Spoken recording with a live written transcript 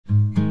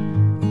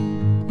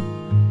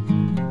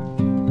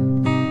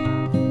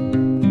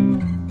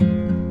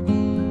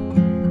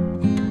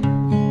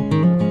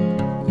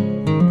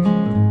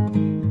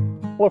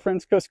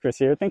friends, Chris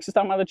here. Thanks for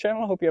stopping by the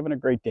channel. I hope you're having a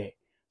great day.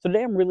 So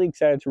today I'm really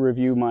excited to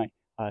review my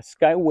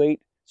Skyweight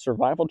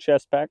Survival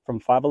Chest Pack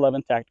from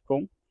 511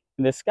 Tactical.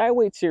 And the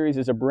Skyweight series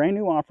is a brand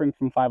new offering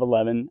from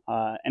 511,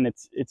 and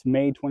it's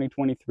May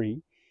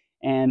 2023.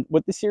 And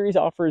what the series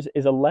offers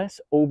is a less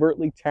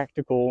overtly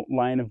tactical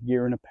line of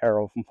gear and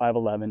apparel from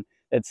 511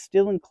 that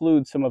still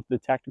includes some of the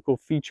tactical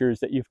features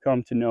that you've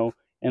come to know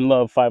and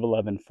love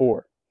 511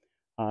 for.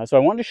 So I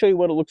wanted to show you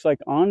what it looks like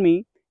on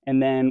me,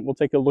 and then we'll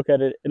take a look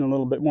at it in a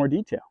little bit more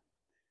detail.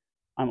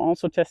 I'm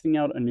also testing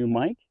out a new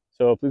mic,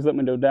 so please let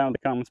me know down in the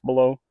comments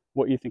below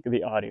what you think of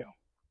the audio.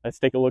 Let's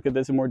take a look at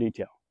this in more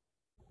detail.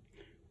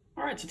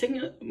 All right, so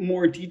taking a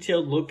more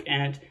detailed look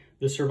at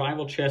the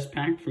Survival Chest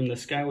Pack from the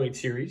Skyweight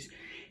series.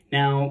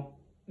 Now,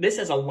 this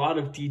has a lot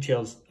of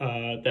details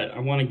that I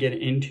want to get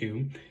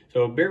into,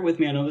 so bear with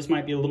me. I know this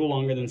might be a little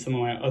longer than some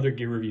of my other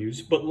gear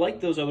reviews, but like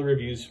those other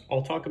reviews,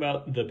 I'll talk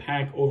about the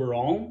pack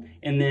overall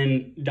and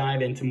then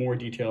dive into more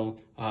detail,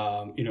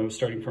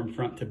 starting from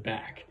front to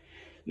back.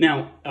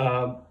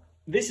 Now,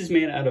 this is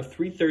made out of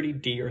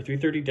 330D or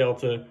 330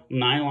 Delta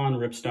nylon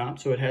ripstop,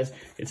 so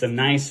it's a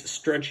nice,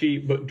 stretchy,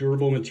 but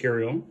durable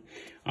material.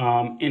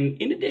 And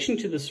in addition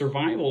to the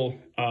survival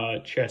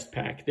chest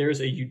pack,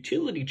 there's a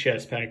utility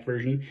chest pack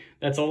version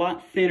that's a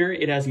lot thinner.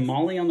 It has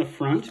MOLLE on the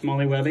front,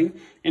 MOLLE webbing,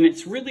 and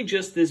it's really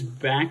just this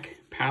back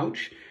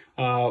pouch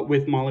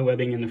with MOLLE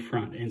webbing in the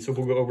front. And so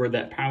we'll go over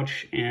that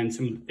pouch and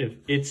some of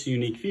its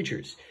unique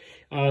features.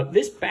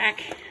 This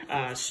back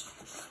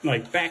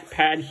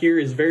pad here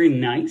is very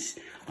nice.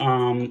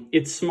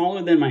 It's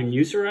smaller than my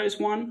Muserized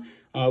one,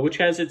 which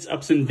has its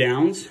ups and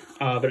downs,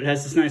 but it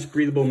has this nice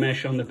breathable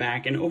mesh on the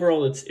back, and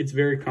overall it's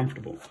very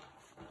comfortable.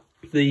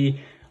 The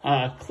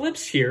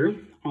clips here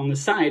on the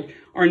side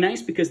are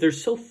nice because they're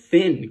so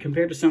thin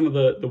compared to some of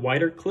the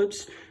wider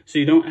clips, so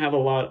you don't have a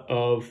lot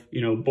of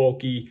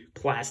bulky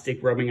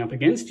plastic rubbing up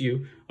against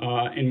you,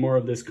 and more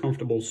of this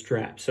comfortable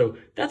strap. So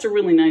that's a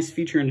really nice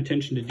feature and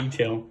attention to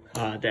detail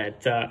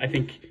that I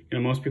think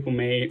most people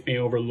may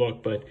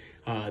overlook, but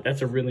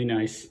that's a really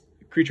nice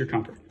creature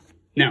comfort.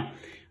 Now,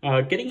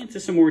 getting into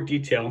some more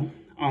detail,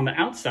 on the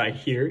outside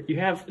here, you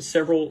have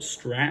several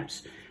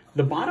straps.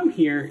 The bottom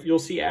here, you'll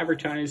see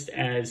advertised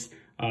as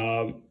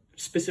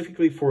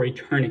specifically for a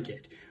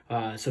tourniquet.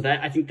 So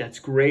I think that's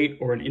great,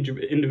 or an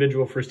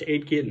individual first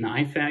aid kit, an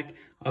IFAK,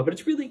 but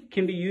it's really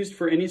can be used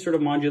for any sort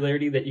of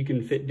modularity that you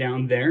can fit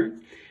down there.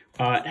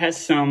 It has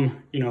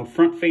some,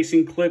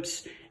 front-facing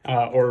clips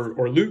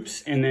or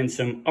loops, and then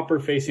some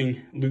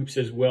upper-facing loops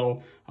as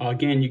well.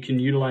 Again, you can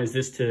utilize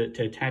this to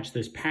attach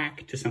this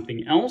pack to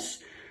something else,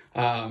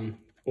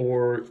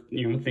 or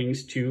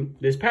things to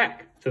this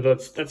pack. So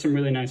that's some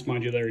really nice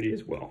modularity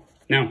as well.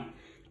 Now,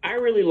 I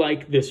really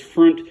like this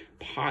front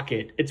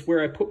pocket. It's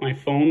where I put my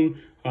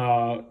phone.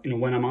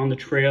 When I'm on the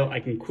trail, I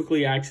can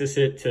quickly access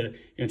it to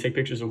take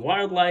pictures of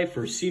wildlife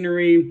or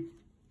scenery.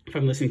 If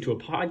I'm listening to a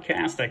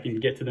podcast, I can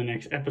get to the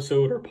next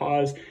episode or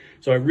pause.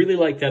 So I really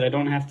like that. I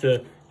don't have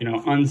to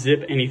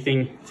unzip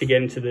anything to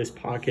get into this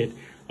pocket,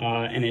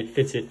 and it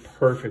fits it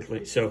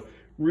perfectly. So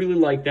really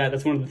like that.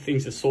 That's one of the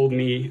things that sold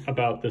me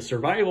about the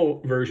survival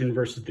version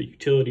versus the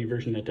utility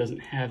version that doesn't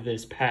have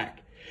this pack.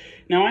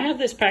 Now, I have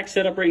this pack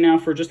set up right now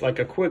for just like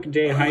a quick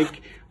day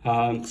hike.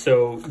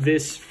 So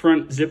this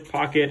front zip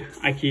pocket,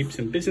 I keep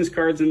some business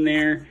cards in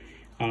there,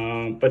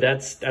 but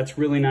that's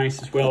really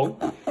nice as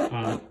well.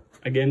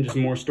 Again, just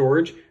more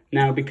storage.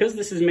 Now, because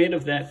this is made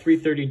of that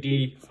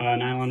 330D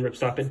nylon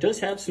ripstop, it does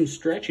have some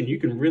stretch, and you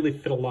can really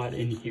fit a lot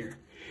in here.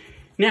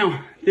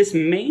 Now, this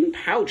main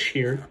pouch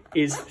here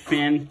is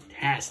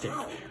fantastic.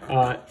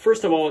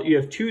 First of all, you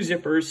have two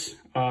zippers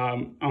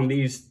on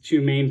these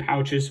two main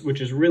pouches,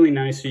 which is really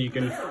nice, so you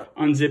can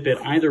unzip it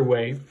either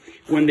way.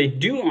 When they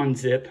do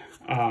unzip,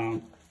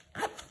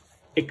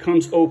 it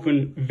comes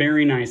open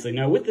very nicely.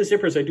 Now, with the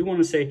zippers, I do want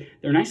to say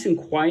they're nice and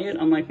quiet,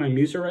 unlike my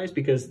Muserized,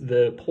 because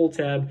the pull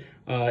tab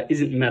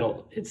isn't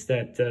metal. It's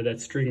that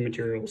string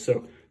material,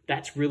 so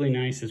that's really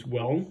nice as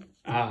well.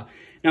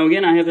 Now,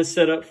 again, I have this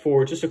set up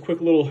for just a quick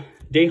little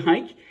day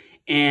hike,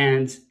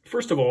 and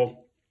first of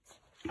all,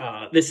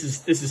 this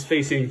is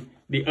facing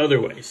the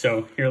other way.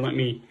 So here, let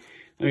me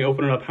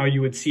open it up how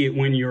you would see it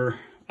when you're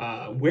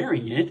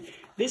wearing it.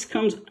 This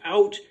comes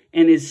out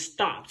and is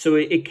stopped, so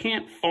it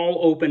can't fall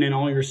open and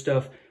all your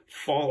stuff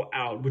fall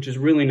out, which is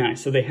really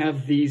nice. So they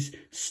have these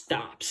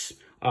stops,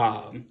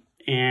 and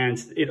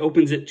it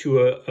opens it to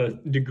a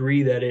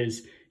degree that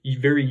is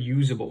very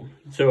usable.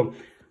 So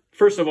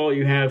first of all,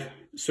 you have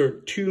sort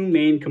of two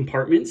main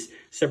compartments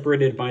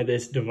separated by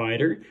this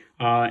divider,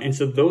 and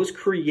so those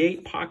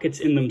create pockets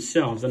in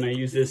themselves, and I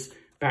use this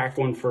back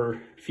one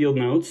for field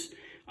notes.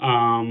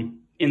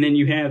 And then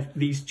you have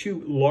these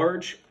two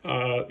large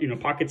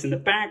pockets in the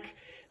back.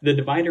 The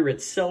divider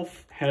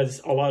itself has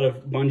a lot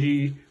of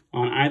bungee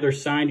on either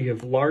side. You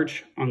have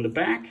large on the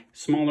back,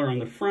 smaller on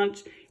the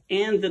front,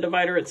 and the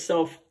divider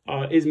itself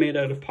is made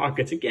out of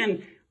pockets.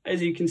 Again,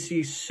 as you can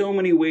see, so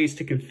many ways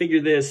to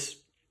configure this,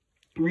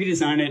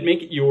 redesign it,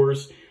 make it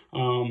yours.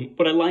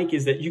 what I like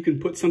is that you can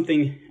put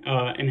something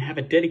and have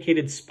a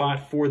dedicated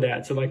spot for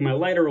that. So like my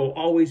lighter will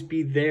always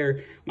be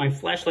there, my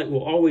flashlight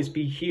will always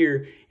be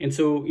here. And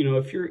so, you know,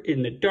 if you're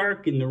in the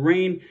dark, in the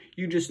rain,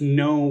 you just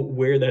know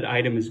where that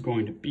item is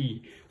going to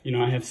be. You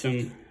know, I have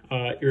some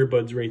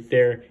earbuds right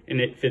there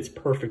and it fits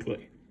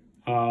perfectly.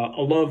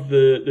 I love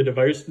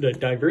the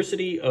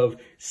diversity of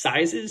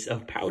sizes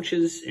of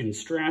pouches and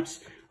straps.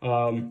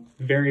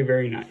 Very,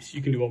 very nice.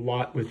 You can do a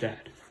lot with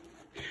that.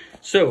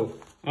 So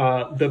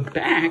the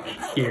back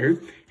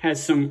here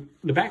has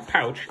the back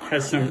pouch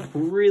has some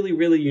really,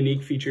 really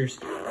unique features.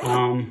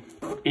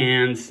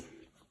 And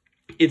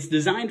it's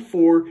designed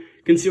for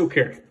concealed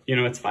carry. You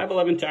know, it's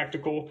 511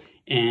 tactical,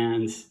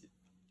 and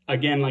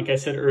again, like I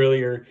said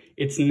earlier,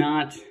 it's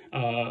not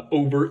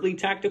overtly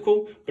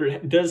tactical, but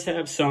it does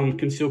have some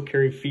concealed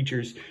carry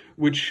features,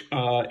 which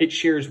it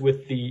shares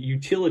with the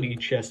utility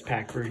chest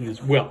pack version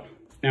as well.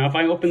 Now, if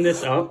I open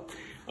this up,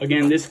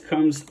 again, this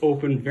comes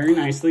open very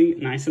nicely,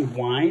 nice and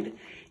wide.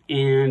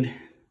 And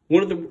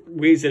one of the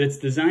ways that it's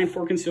designed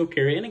for concealed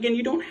carry, and again,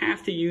 you don't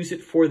have to use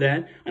it for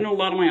that. I know a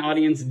lot of my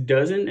audience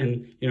doesn't,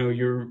 and you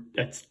know,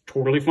 that's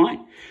totally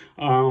fine.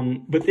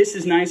 But this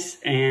is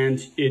nice,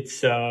 and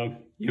it's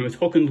you know, it's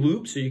hook and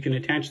loop, so you can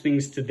attach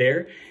things to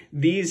there.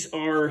 These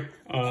are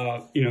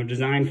you know,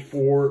 designed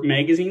for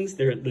magazines.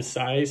 They're the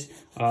size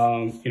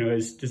you know,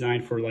 is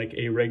designed for like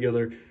a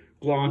regular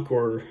Glock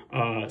or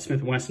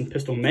Smith & Wesson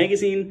pistol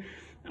magazine.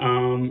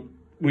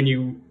 When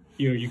you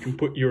can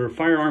put your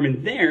firearm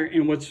in there,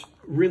 and what's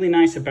really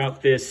nice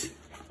about this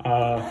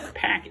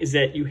pack is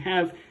that you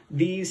have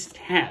these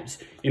tabs.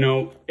 You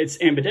know,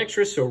 it's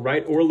ambidextrous, so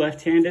right or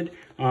left-handed.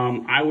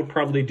 I would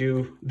probably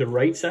do the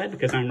right side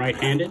because I'm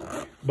right-handed,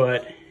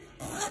 but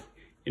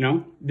you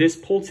know, this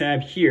pull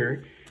tab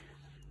here,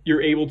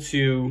 you're able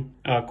to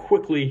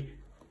quickly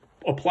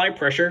apply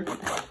pressure,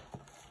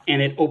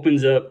 and it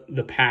opens up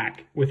the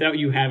pack without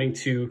you having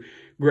to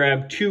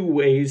grab two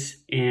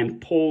ways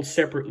and pull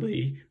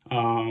separately.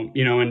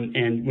 You know,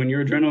 and when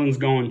your adrenaline's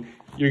going,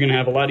 you're gonna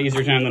have a lot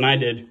easier time than I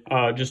did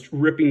just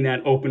ripping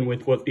that open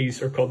with what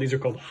these are called. These are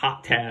called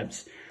hot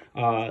tabs.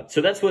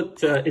 So that's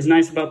what is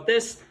nice about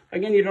this.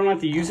 Again, you don't have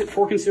to use it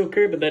for concealed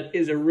carry, but that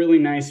is a really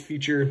nice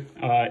feature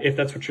if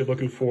that's what you're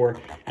looking for.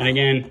 And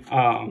again,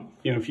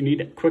 you know, if you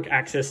need quick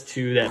access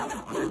to that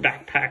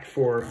backpack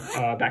for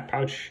back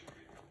pouch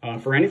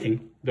for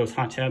anything, those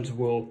hot tabs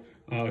will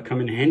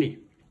come in handy.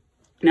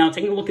 Now,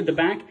 taking a look at the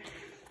back,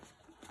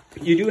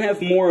 you do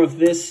have more of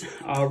this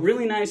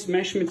really nice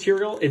mesh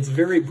material. It's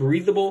very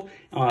breathable.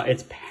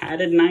 It's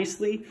padded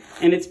nicely,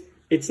 and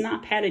it's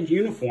not padded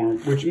uniform,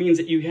 which means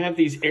that you have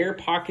these air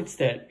pockets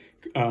that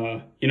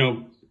you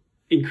know,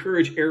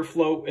 encourage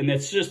airflow, and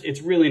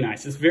it's really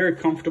nice. It's very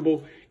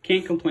comfortable.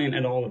 Can't complain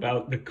at all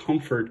about the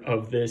comfort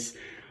of this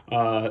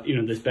you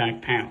know, this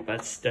back panel.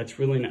 That's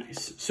really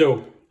nice.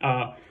 So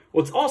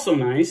what's also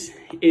nice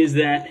is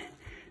that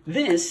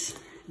this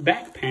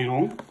back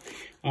panel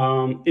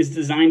is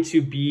designed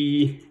to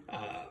be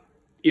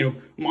you know,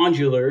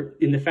 modular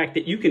in the fact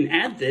that you can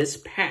add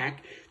this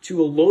pack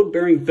to a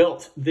load-bearing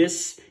belt.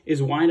 This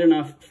is wide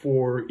enough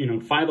for, you know,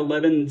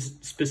 511's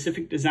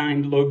specific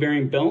designed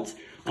load-bearing belt.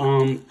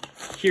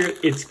 Here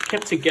it's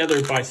kept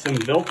together by some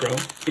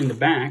Velcro in the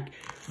back,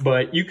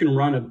 but you can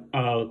run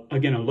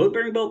again, a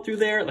load-bearing belt through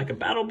there, like a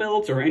battle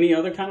belt or any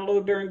other kind of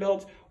load-bearing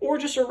belt, or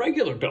just a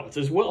regular belt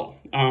as well.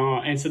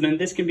 And so then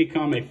this can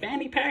become a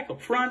fanny pack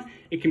up front.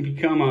 It can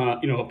become a,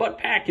 you know, a butt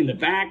pack in the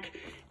back,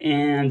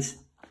 and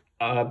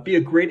be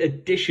a great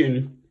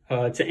addition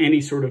to any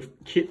sort of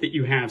kit that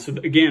you have. So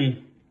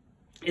again,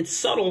 it's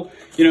subtle,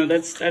 you know,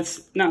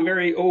 that's not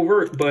very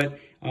overt, but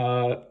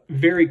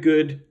very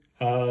good,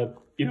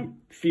 you know,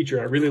 feature.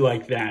 I really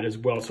like that as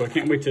well. So I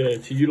can't wait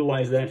to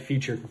utilize that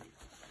feature.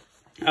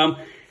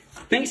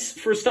 Thanks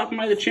for stopping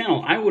by the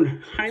channel. I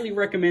would highly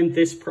recommend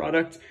this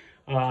product.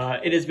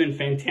 It has been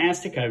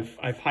fantastic.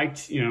 I've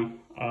hiked, you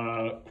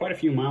know, quite a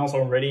few miles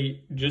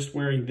already just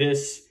wearing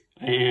this.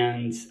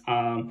 And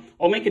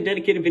I'll make a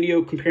dedicated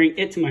video comparing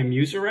it to my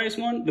Muserized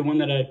one, the one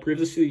that I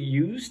previously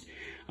used.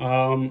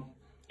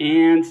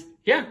 And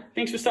yeah,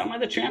 thanks for stopping by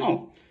the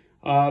channel.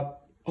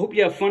 Hope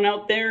you have fun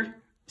out there.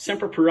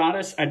 Semper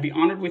Paratus. I'd be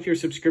honored with your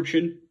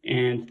subscription,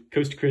 and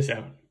Coast to Chris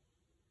out.